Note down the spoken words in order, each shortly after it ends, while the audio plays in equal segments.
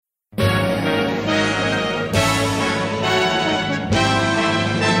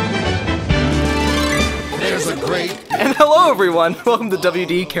Hello, everyone. Welcome to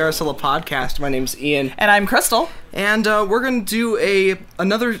WD Carousel Podcast. My name's Ian. And I'm Crystal. And we're going to do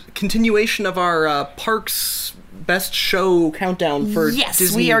another continuation of our Parks Best Show countdown for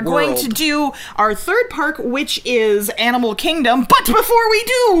Disney we are World. going to do our third park, which is Animal Kingdom. But before we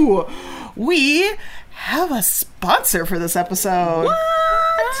do, we have a sponsor for this episode. What?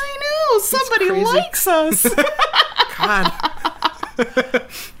 I know. Somebody crazy. likes us. God.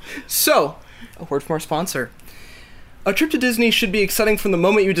 So, a word from our sponsor. A trip to Disney should be exciting from the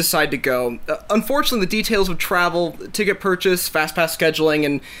moment you decide to go. Unfortunately, the details of travel, ticket purchase, FastPass scheduling,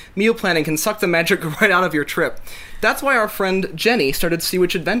 and meal planning can suck the magic right out of your trip. That's why our friend Jenny started Sea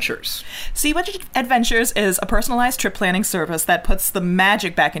Witch Adventures. Sea Witch Adventures is a personalized trip planning service that puts the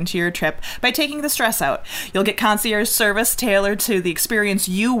magic back into your trip by taking the stress out. You'll get concierge service tailored to the experience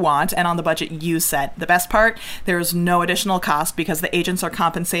you want and on the budget you set. The best part? There's no additional cost because the agents are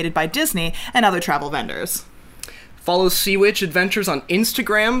compensated by Disney and other travel vendors. Follow Sea Witch Adventures on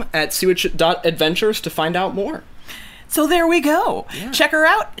Instagram at seawitch.adventures to find out more. So there we go. Yeah. Check her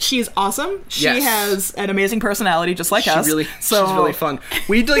out. She's awesome. She Yes. has an amazing personality, just like us. She's really fun.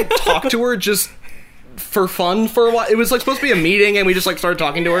 We talked to her just for fun for a while. It was supposed to be a meeting, and we just started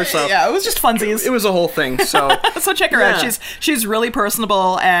talking to her. So yeah, it was just funsies. It was a whole thing. So so check her out. She's really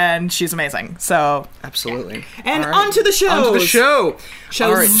personable and she's amazing. So absolutely. And all right. on to the show. On to the show.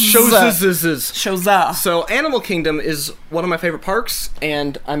 All right. Showza. So Animal Kingdom is one of my favorite parks,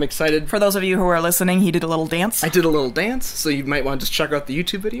 and I'm excited. For those of you who are listening, he did a little dance. I did a little dance, so you might want to just check out the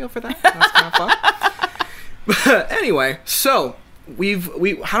YouTube video for that. That's kind of fun. But anyway, so we I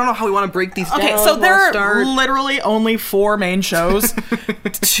don't know how we want to break these down. Okay, so there are literally only 4 main shows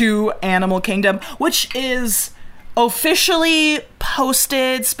to Animal Kingdom, which is officially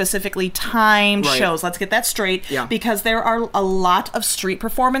posted, specifically timed shows. Let's get that straight. Yeah. Because there are a lot of street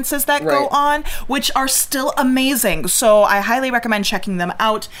performances that go on, which are still amazing. So I highly recommend checking them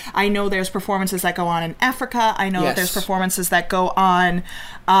out. I know there's performances that go on in Africa. I know there's performances that go on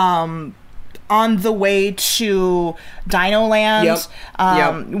the way to Dino Land,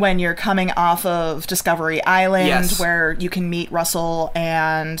 when you're coming off of Discovery Island, where you can meet Russell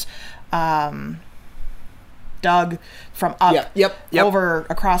and Doug from up over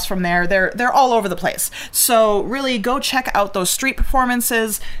across from there. They're all over the place. So really go check out those street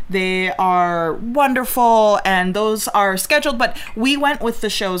performances. They are wonderful, and those are scheduled, but we went with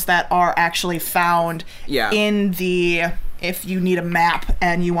the shows that are actually found in the... if you need a map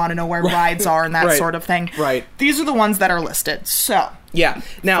and you want to know where rides are and that sort of thing. Right. These are the ones that are listed. So. Yeah.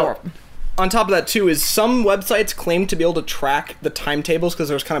 Now, on top of that, too, is some websites claim to be able to track the timetables because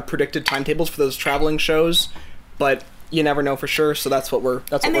there's kind of predicted timetables for those traveling shows, but you never know for sure, so that's what we're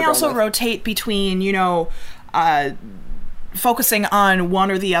going with. And they also rotate between, focusing on one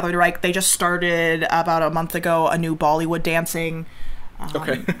or the other. Like, they just started about a month ago a new Bollywood dancing...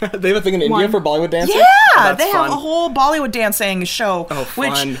 okay. They have a thing in India for Bollywood dancing? Yeah! They have a whole Bollywood dancing show,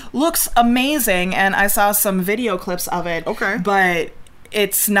 which looks amazing, and I saw some video clips of it. Okay. But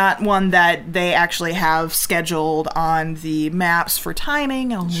it's not one that they actually have scheduled on the maps for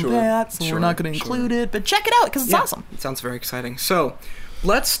timing and all that, so we're not going to include it. But check it out, because it's awesome. It sounds very exciting. So,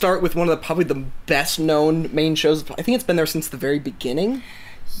 let's start with one of probably the best-known main shows. I think it's been there since the very beginning.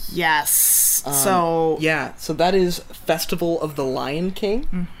 Yes. So that is Festival of the Lion King.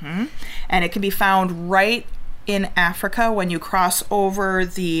 Mm-hmm. And it can be found right in Africa when you cross over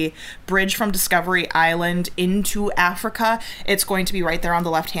the bridge from Discovery Island into Africa. It's going to be right there on the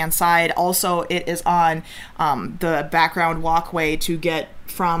left-hand side. Also, it is on the background walkway to get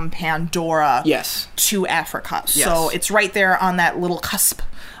from Pandora to Africa. Yes. So it's right there on that little cusp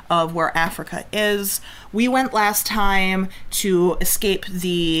of where Africa is. We went last time to escape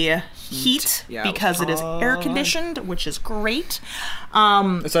the heat because it is air conditioned, which is great.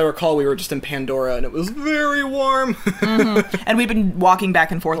 As I recall, we were just in Pandora and it was very warm. And we've been walking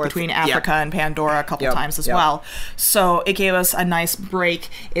back and forth between Africa and Pandora a couple times as well. So it gave us a nice break.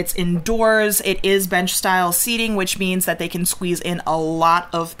 It's indoors. It is bench style seating, which means that they can squeeze in a lot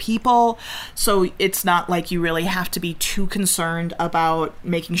of people. So it's not like you really have to be too concerned about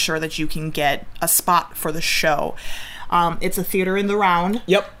making sure that you can get a spot for the show. It's a theater in the round.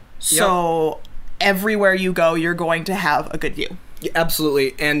 So everywhere you go, you're going to have a good view. Yeah,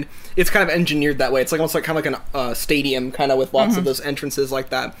 absolutely, and it's kind of engineered that way. It's almost kind of like a stadium, kind of with lots of those entrances like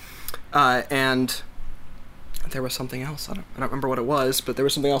that. And there was something else. I don't remember what it was, but there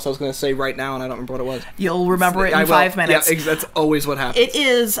was something else I was going to say right now, and I don't remember what it was. You'll remember it in 5 minutes. Yeah, that's always what happens. It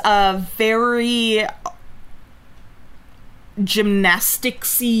is a very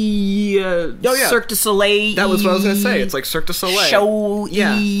gymnastics-y, Cirque du Soleil. That was what I was going to say. It's like Cirque du Soleil.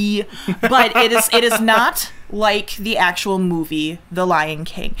 Show-y. But it is not like the actual movie, The Lion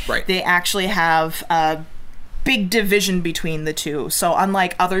King. Right. They actually have a big division between the two. So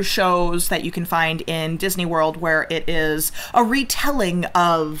unlike other shows that you can find in Disney World where it is a retelling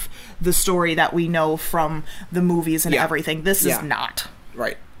of the story that we know from the movies and everything, this is not.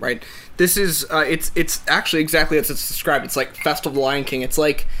 Right. This is, it's actually exactly as it's described. It's like Festival of the Lion King. It's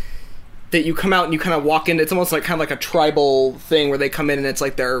like that you come out and you kind of walk in. It's almost like kind of like a tribal thing where they come in and it's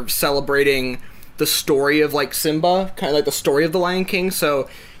like they're celebrating the story of like Simba, kind of like the story of the Lion King. So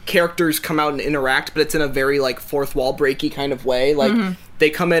characters come out and interact, but it's in a very like fourth wall breaky kind of way. Like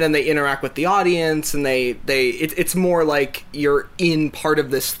they come in and they interact with the audience, and it's more like you're in part of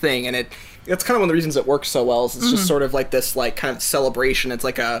this thing, and that's kind of one of the reasons it works so well. Is it's just sort of like this like kind of celebration. It's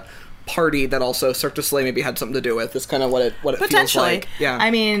like a party that also Cirque du Soleil maybe had something to do with. It's kind of what it feels like. Yeah. I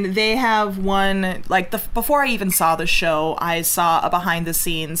mean, they have one, like, before I even saw the show, I saw a behind the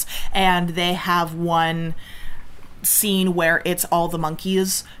scenes, and they have one scene where it's all the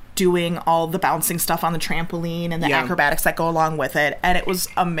monkeys doing all the bouncing stuff on the trampoline and the acrobatics that go along with it, and it was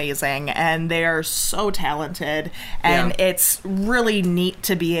amazing, and they are so talented, and it's really neat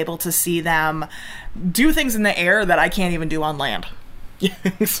to be able to see them do things in the air that I can't even do on land.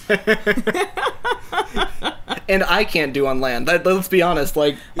 And I can't do on land. Let's be honest.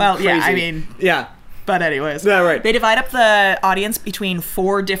 Like, crazy. But anyways, they divide up the audience between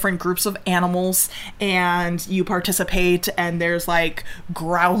 4 different groups of animals, and you participate, and there's like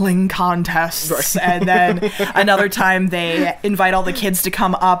growling contests, and then another time they invite all the kids to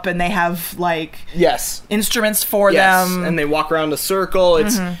come up, and they have like instruments for them, and they walk around a circle.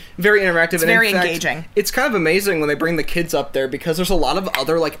 It's very interactive. It's very engaging. It's kind of amazing when they bring the kids up there, because there's a lot of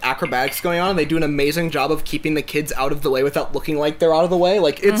other like acrobatics going on, and they do an amazing job of keeping the kids out of the way without looking like they're out of the way.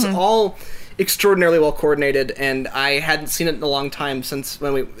 Like, it's all extraordinarily well coordinated, and I hadn't seen it in a long time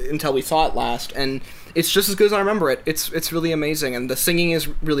until we saw it last, and it's just as good as I remember it. It's really amazing, and the singing is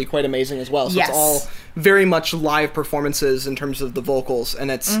really quite amazing as well. So it's all very much live performances in terms of the vocals, and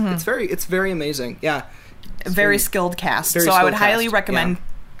it's very amazing. Yeah, very skilled cast. So I would highly recommend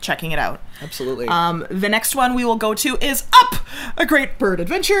checking it out. Absolutely. The next one we will go to is Up! A Great Bird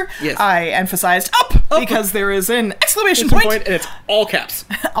Adventure. Yes. I emphasized up because there is an exclamation point. And it's all caps.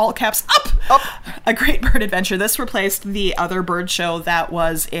 All caps. Up! A Great Bird Adventure. This replaced the other bird show that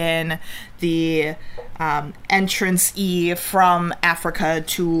was in the entrance E from Africa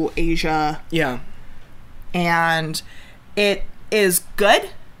to Asia. Yeah. And it is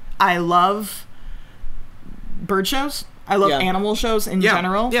good. I love bird shows. I love animal shows in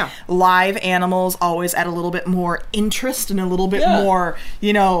general. Yeah. Live animals always add a little bit more interest and a little bit more,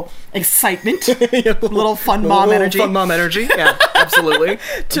 excitement. A little fun mom energy. Fun mom energy, yeah, absolutely.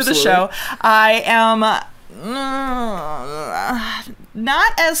 To the show. I am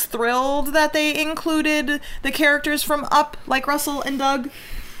not as thrilled that they included the characters from Up, like Russell and Doug.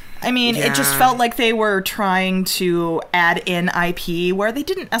 I mean, it just felt like they were trying to add in IP where they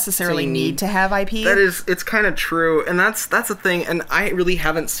didn't necessarily need to have IP. It's kind of true, and that's the thing, and I really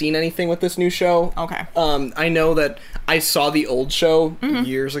haven't seen anything with this new show. Okay. I know that I saw the old show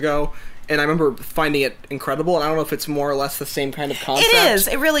years ago, and I remember finding it incredible, and I don't know if it's more or less the same kind of concept. It is,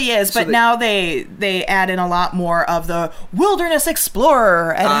 it really is, but now they add in a lot more of the wilderness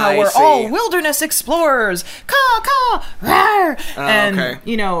explorer, and how we're all wilderness explorers, caw, rawr, and,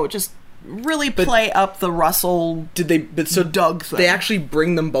 just really play up the Russell Doug thing. They actually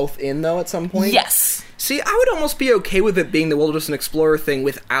bring them both in, though, at some point? Yes. See, I would almost be okay with it being the wilderness and explorer thing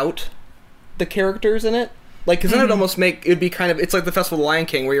without the characters in it. Like, because then it'd almost it'd be kind of, it's like the Festival of the Lion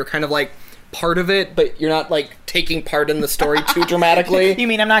King, where you're kind of like part of it, but you're not like taking part in the story too dramatically. You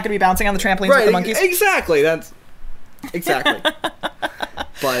mean I'm not going to be bouncing on the trampolines with the monkeys? Exactly. Exactly.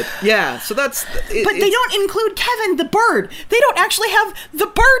 But yeah, so that's. But they don't include Kevin the bird. They don't actually have the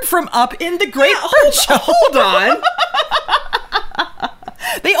bird from Up in the Great Bird Show. Hold on.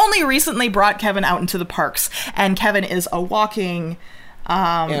 They only recently brought Kevin out into the parks, and Kevin is a walking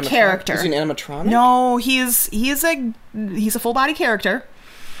character. Is he an animatronic? No, he's a full body character.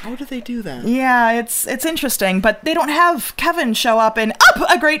 How do they do that? Yeah, it's interesting, but they don't have Kevin show up in Up!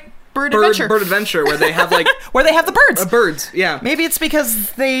 A Great Bird Adventure. Bird Adventure, where they have like where they have the birds. Birds, yeah. Maybe it's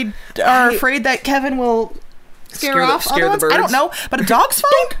because they are afraid that Kevin will scare off other ones. Birds. I don't know, but a dog's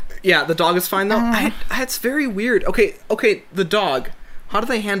fine. Yeah, the dog is fine though. It's very weird. Okay, the dog. How do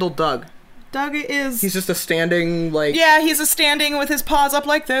they handle Doug? Doug is... He's just a standing, like... Yeah, he's a standing with his paws up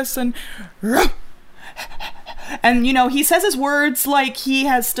like this, and... And he says his words like he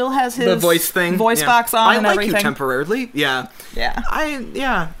still has his the voice box on and like everything. You temporarily. Yeah.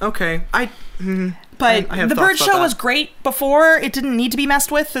 Okay. But the bird show was great before. It didn't need to be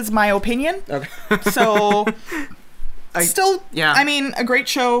messed with, is my opinion. Okay. So, I mean, a great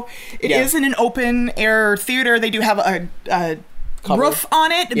show. It is in an open-air theater. They do have a roof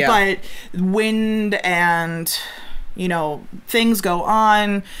on it, but wind and, things go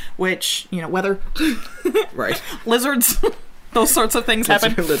on, which, weather. Right. Lizards. Those sorts of things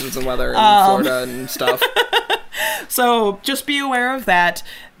happen. Lizards and weather in Florida and stuff. So just be aware of that.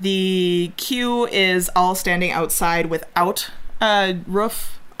 The queue is all standing outside without a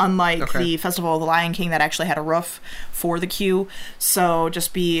roof, unlike the Festival of the Lion King that actually had a roof for the queue. So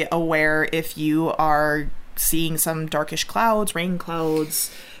just be aware if you are seeing some darkish clouds, rain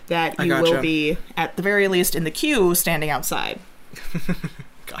clouds, that you will be, at the very least, in the queue standing outside.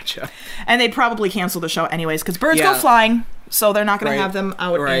 Gotcha. And they'd probably cancel the show anyways, because birds go flying. So they're not going to have them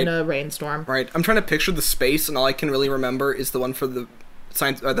out in a rainstorm. Right. I'm trying to picture the space, and all I can really remember is the one for the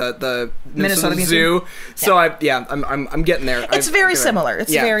science, the Minnesota Zoo. So I'm getting there. It's very similar.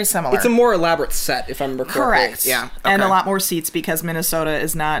 It's very similar. It's a more elaborate set, if I remember correctly. Correct. Yeah. Okay. And a lot more seats because Minnesota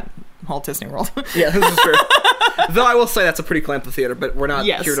is not Walt Disney World. Yeah, this is true. Though I will say that's a pretty cool amphitheater, but we're not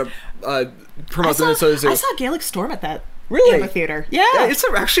here to promote the Minnesota Zoo. I saw Gaelic Storm at that. Really? Amphitheater. Yeah. It's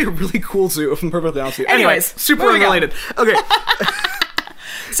actually a really cool zoo, if I'm perfectly honest with you. Anyways, super unrelated. Okay.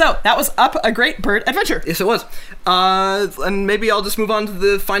 So, that was Up, a Great Bird Adventure. Yes, it was. And maybe I'll just move on to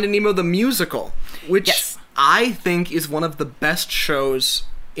the Finding Nemo the musical, which I think is one of the best shows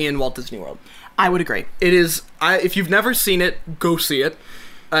in Walt Disney World. I would agree. It is. If you've never seen it, go see it.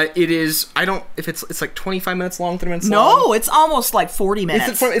 It is. If it's like 25 minutes long, 30 minutes long. No, it's almost like 40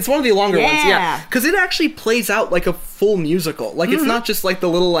 minutes. It's one of the longer ones, yeah. Because it actually plays out like a full musical. Like, it's not just like the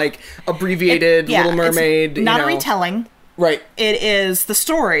little, like, abbreviated Little Mermaid. It's not a retelling. Right. It is the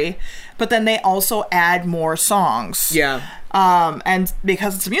story, but then they also add more songs. Yeah. And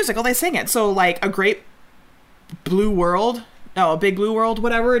because it's a musical, they sing it. So, like, a Big Blue World,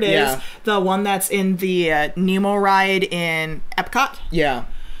 whatever it is. The one that's in the Nemo ride in Epcot. Yeah.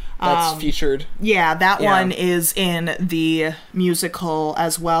 That's featured. Yeah, that one is in the musical,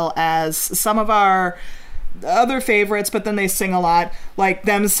 as well as some of our other favorites, but then they sing a lot, like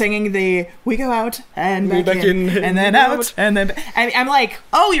them singing the "We go out and back in and then out and then." I'm like,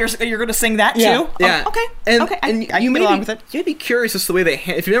 oh, you're going to sing that too? Yeah. Oh, okay. And I can get along with it. You may be curious as to the way they.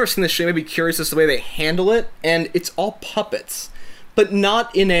 If you've never seen this show, you may be curious as to the way they handle it, and it's all puppets, but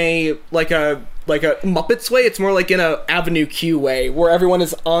not in a Muppets way. It's more like in a Avenue Q way, where everyone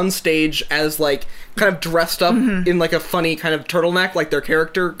is on stage as like kind of dressed up in like a funny kind of turtleneck, like their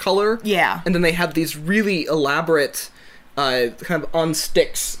character color. Yeah. And then they have these really elaborate kind of on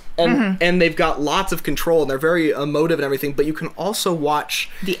sticks. And they've got lots of control, and they're very emotive and everything, but you can also watch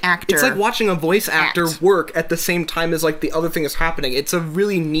the actor. It's like watching a voice actor work at the same time as like the other thing is happening. It's a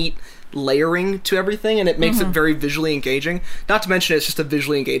really neat layering to everything, and it makes it very visually engaging. Not to mention it's just a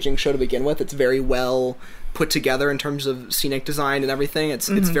visually engaging show to begin with. It's very well put together in terms of scenic design and everything. It's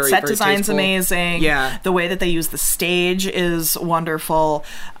very set very design's tasteful. Amazing. Yeah. The way that they use the stage is wonderful.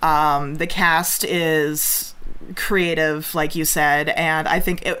 The cast is creative, like you said, and I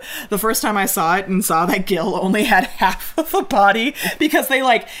think the first time I saw it and saw that Gil only had half of the body, because they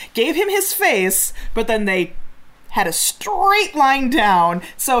like gave him his face, but then they had a straight line down,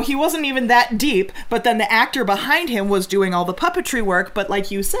 so he wasn't even that deep, but then the actor behind him was doing all the puppetry work, but like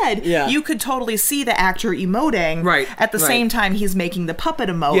you said, you could totally see the actor emoting at the same time he's making the puppet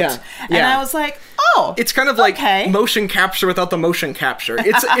emote. And I was like, oh, it's kind of like motion capture without the motion capture.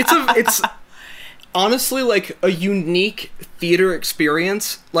 It's honestly like a unique theater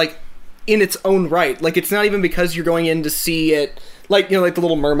experience, like in its own right. Like, it's not even because you're going in to see it, like, you know, like the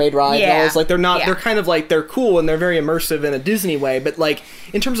Little Mermaid ride. Yeah. Like, they're not, they're kind of like, they're cool and they're very immersive in a Disney way, but like,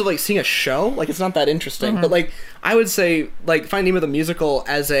 in terms of like seeing a show, like, it's not that interesting. But like, I would say, like, Finding Nemo the musical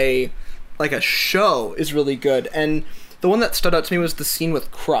as a show is really good. And the one that stood out to me was the scene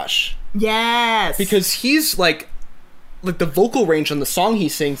with Crush. Yes. Because he's like the vocal range on the song he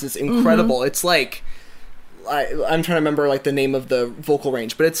sings is incredible. It's like, I'm trying to remember like the name of the vocal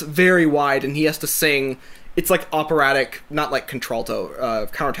range, but it's very wide, and he has to sing. It's like operatic, not like contralto,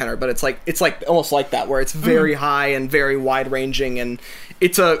 countertenor, but it's like almost like that, where it's very high and very wide ranging, and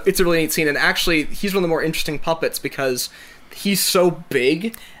it's a really neat scene. And actually, he's one of the more interesting puppets because he's so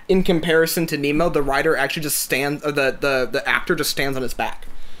big in comparison to Nemo. The rider actually just stands, or the actor just stands on his back.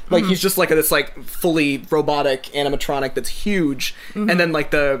 Like, he's just like this like fully robotic animatronic that's huge, and then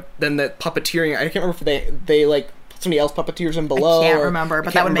like the puppeteering. I can't remember if they like somebody else puppeteers him below. I can't remember,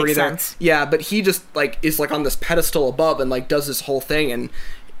 but that would make sense. Yeah, but he just like is like on this pedestal above and like does this whole thing, and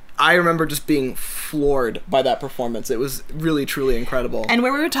I remember just being floored by that performance. It was really, truly incredible. And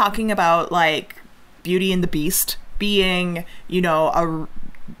where we were talking about like Beauty and the Beast being, you know, a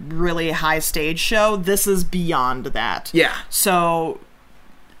really high stage show, this is beyond that. Yeah. So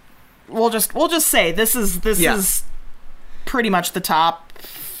we'll just say this is pretty much the top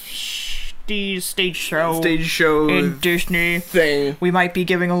stage show in Disney thing. We might be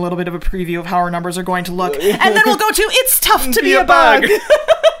giving a little bit of a preview of how our numbers are going to look, and then we'll go to It's Tough to Be a Bug.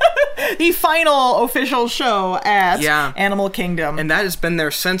 The final official show at Animal Kingdom. And that has been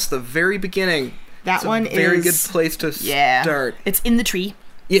there since the very beginning. That one is a very good place to start. It's in the tree.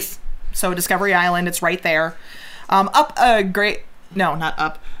 Yes. So Discovery Island, it's right there.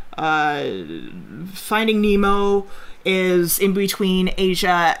 Finding Nemo is in between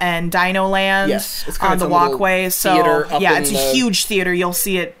Asia and Dino Land. Yes, it's on the walkway. So it's a huge theater. You'll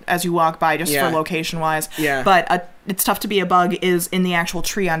see it as you walk by, just for location wise. Yeah. But It's Tough to Be a Bug is in the actual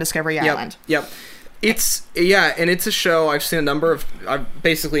tree on Discovery Island. Yep. It's and it's a show I've seen a number of. I've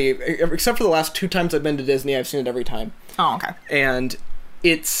basically, except for the last 2 times I've been to Disney, I've seen it every time. Oh, okay. And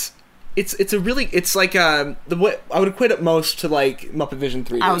it's a really, it's like I would equate it most to like Muppet Vision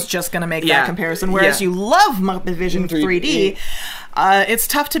 3D. I was just gonna make that comparison. Whereas you love Muppet Vision 3D. It's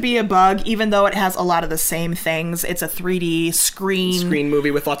Tough to Be a Bug, even though it has a lot of the same things. It's a 3D screen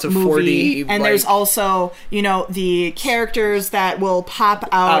movie with lots of 4D. And there's also, you know, the characters that will pop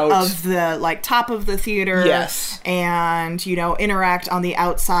out of the, like, top of the theater. Yes. And, you know, interact on the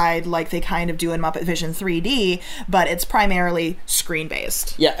outside like they kind of do in Muppet Vision 3D, but it's primarily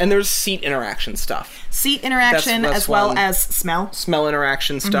screen-based. Yeah, and there's seat interaction stuff. Seat interaction that's as well as smell. Smell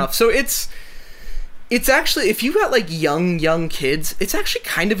interaction stuff. So it's actually, if you got like young kids, it's actually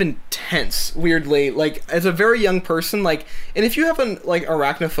kind of intense, weirdly. Like, as a very young person, like, and if you have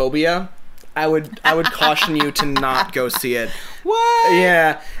arachnophobia, I would caution you to not go see it. What?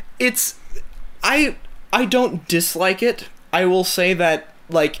 Yeah. I don't dislike it. I will say that,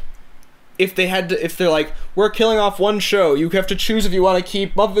 like, if they're like, we're killing off one show, you have to choose if you want to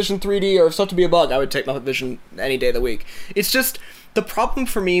keep Muppet Vision 3D or Stuff to Be a Bug, I would take Muppet Vision any day of the week. It's just, the problem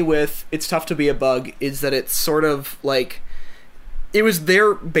for me with It's Tough to Be a Bug is that it's sort of like, it was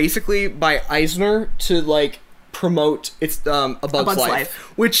there basically by Eisner to like promote A Bug's Life,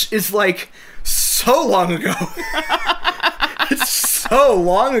 which is like so long ago. It's so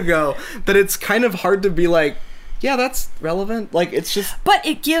long ago that it's kind of hard to be like, yeah, that's relevant. Like, it's just, but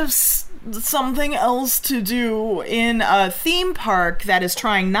it gives something else to do in a theme park that is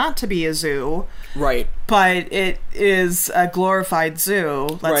trying not to be a zoo. Right. But it is a glorified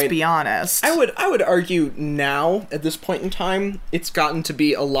zoo, let's be honest. I would argue now, at this point in time, it's gotten to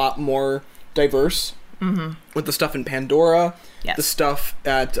be a lot more diverse. Mm-hmm. With the stuff in Pandora, the stuff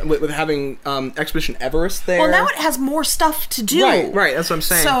with having Expedition Everest there. Well, now it has more stuff to do. Right, that's what I'm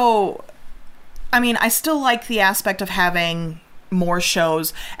saying. So, I mean, I still like the aspect of having more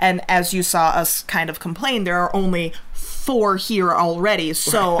shows, and as you saw us kind of complain, there are only 4 here already,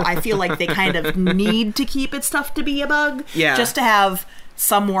 so I feel like they kind of need to keep It's Tough to Be a Bug, just to have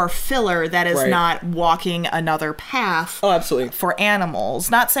some more filler that is not walking another path for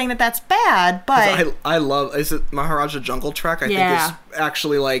animals. Not saying that that's bad, but I love, is it Maharaja Jungle Trek? I think it's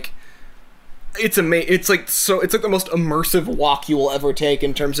actually like, it's amazing. It's like the most immersive walk you will ever take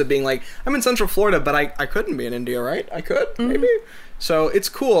in terms of being like, I'm in Central Florida, but I couldn't be in India, right? I could, maybe. So it's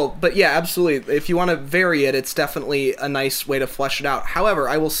cool, but yeah, absolutely. If you want to vary it, it's definitely a nice way to flesh it out. However,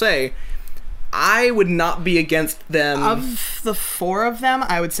 I will say, I would not be against them. Of the 4 of them,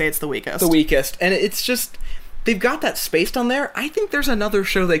 I would say it's the weakest. And it's just, they've got that space down there. I think there's another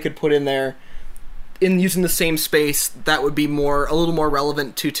show they could put in there in using the same space that would be a little more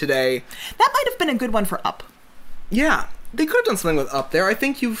relevant to today. That might have been a good one for Up. Yeah, they could have done something with Up there. I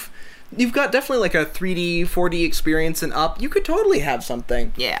think you've got definitely like a 3D, 4D experience in Up. You could totally have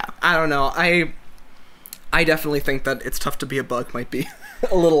something. Yeah. I don't know. I definitely think that It's Tough to Be a Bug might be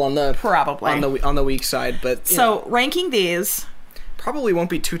a little on the on the weak side, but so ranking these probably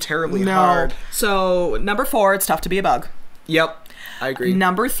won't be too terribly hard. So number 4, It's Tough to Be a Bug. Yep, I agree.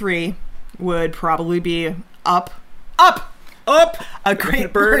 Number 3 would probably be Up, A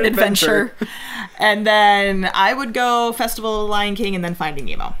Great Bird Adventure. And then I would go Festival of the Lion King and then Finding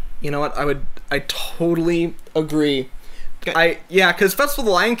Nemo. You know what? I totally agree. Good. Because Festival of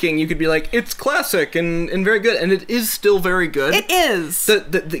the Lion King, you could be like, it's classic and very good, and it is still very good. It is.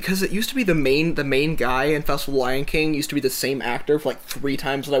 Because it used to be the main guy in Festival of the Lion King used to be the same actor for like 3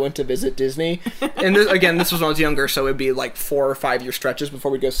 times that I went to visit Disney. And this was when I was younger, so it'd be like 4 or 5 year stretches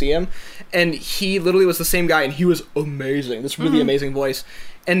before we'd go see him. And he literally was the same guy, and he was amazing. This really amazing voice.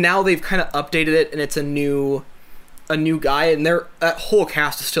 And now they've kind of updated it, and it's a new guy, and that whole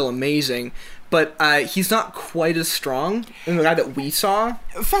cast is still amazing. But he's not quite as strong than the guy that we saw.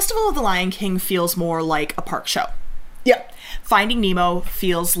 Festival of the Lion King feels more like a park show. Yeah. Finding Nemo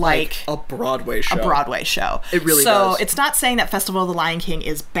feels like a Broadway show. It really does. So it's not saying that Festival of the Lion King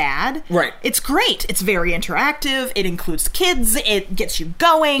is bad. Right. It's great. It's very interactive. It includes kids. It gets you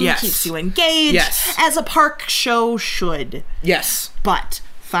going. Yes. Keeps you engaged. Yes. As a park show should. Yes. But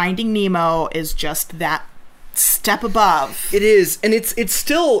Finding Nemo is just that step above. It is, and it's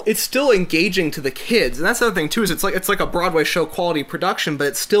still engaging to the kids, and that's the other thing too. Is it's like a Broadway show quality production, but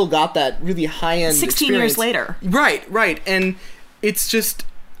it's still got that really high end. 16 years later, right, and it's just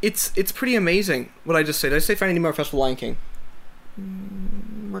it's pretty amazing. What I just say? Did I say Finding Nemo or Festival of the Lion King?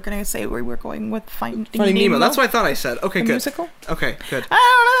 We're gonna say we're going with Finding Nemo. That's what I thought I said. Okay, the good. Musical. Okay, good.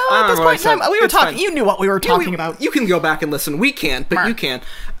 I don't know. At this point in time, we were talking. Fine. You knew what we were talking about. You can go back and listen. We can't, but you can.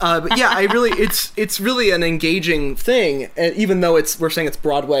 But yeah, it's really an engaging thing, even though we're saying it's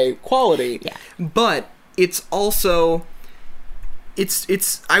Broadway quality. Yeah. But it's also,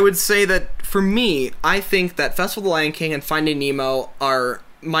 I would say that for me, I think that Festival of the Lion King and Finding Nemo are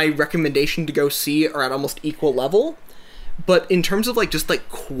my recommendation to go see are at almost equal level. But in terms of just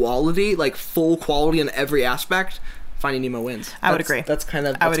quality, full quality in every aspect, Finding Nemo wins. I would agree. That's kind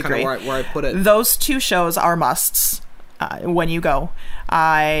of where I put it. Those 2 shows are musts when you go.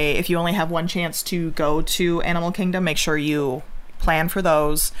 If you only have one chance to go to Animal Kingdom, make sure you plan for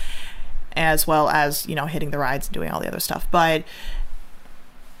those, as well as hitting the rides and doing all the other stuff. But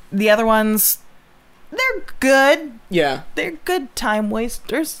the other ones, they're good. Yeah, they're good time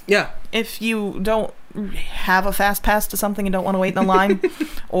wasters. Yeah, if you don't have a fast pass to something and don't want to wait in the line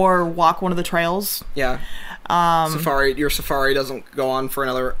or walk one of the trails. Yeah. Your safari doesn't go on for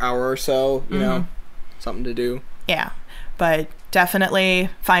another hour or so, you know, something to do. Yeah. But definitely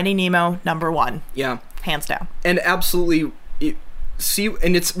Finding Nemo, number 1. Yeah. Hands down. And absolutely and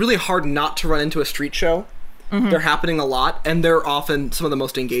it's really hard not to run into a street show. They're happening a lot, and they're often some of the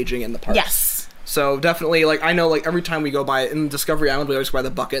most engaging in the parks. Yes. So definitely, I know, every time we go by in Discovery Island, we always go by the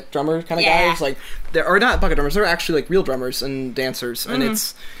bucket drummer kind of guys. They're not bucket drummers; they're actually real drummers and dancers, and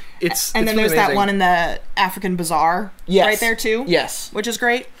it's and then really there's amazing. that one in the African Bazaar, right there too. Yes, which is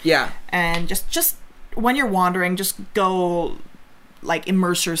great. Yeah, and just when you're wandering, just go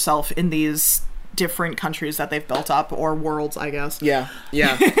immerse yourself in these different countries that they've built up, or worlds, I guess. Yeah,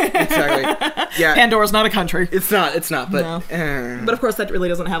 exactly. Yeah, Pandora's not a country. It's not. But no. But of course, that really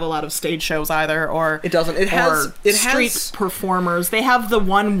doesn't have a lot of stage shows either, or it doesn't. It has street performers. They have the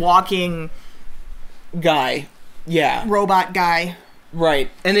one walking guy, robot guy,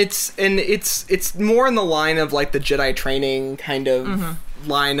 right? And it's more in the line of the Jedi training kind of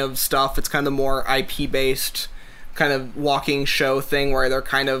line of stuff. It's kind of more IP based kind of walking show thing where they're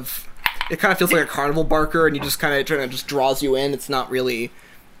kind of. It kind of feels like a carnival barker, and you just kind of just draws you in. It's not really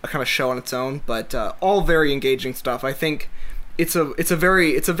a kind of show on its own, but all very engaging stuff. I think it's a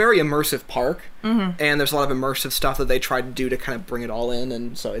very immersive park, and there's a lot of immersive stuff that they try to do to kind of bring it all in,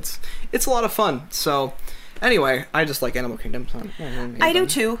 and so it's a lot of fun. So anyway, I just like Animal Kingdom. So I do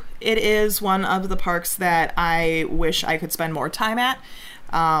too. It is one of the parks that I wish I could spend more time at.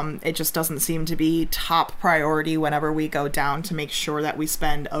 It just doesn't seem to be top priority whenever we go down to make sure that we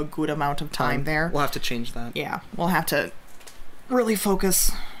spend a good amount of time there. We'll have to change that. Yeah, we'll have to really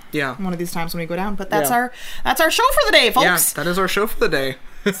focus. Yeah, one of these times when we go down. But that's our show for the day, folks. Yeah, that is our show for the day.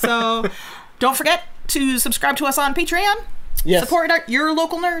 So don't forget to subscribe to us on Patreon. Yes. Support your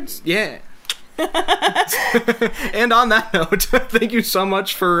local nerds. Yeah. And on that note, thank you so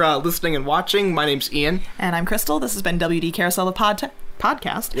much for listening and watching. My name's Ian. And I'm Crystal. This has been WD Carousel, the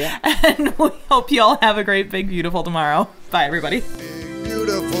podcast. Yeah. And we hope you all have a great, big, beautiful tomorrow. Bye, everybody.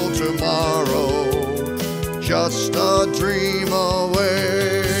 Beautiful tomorrow, just a dream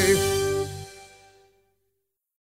away.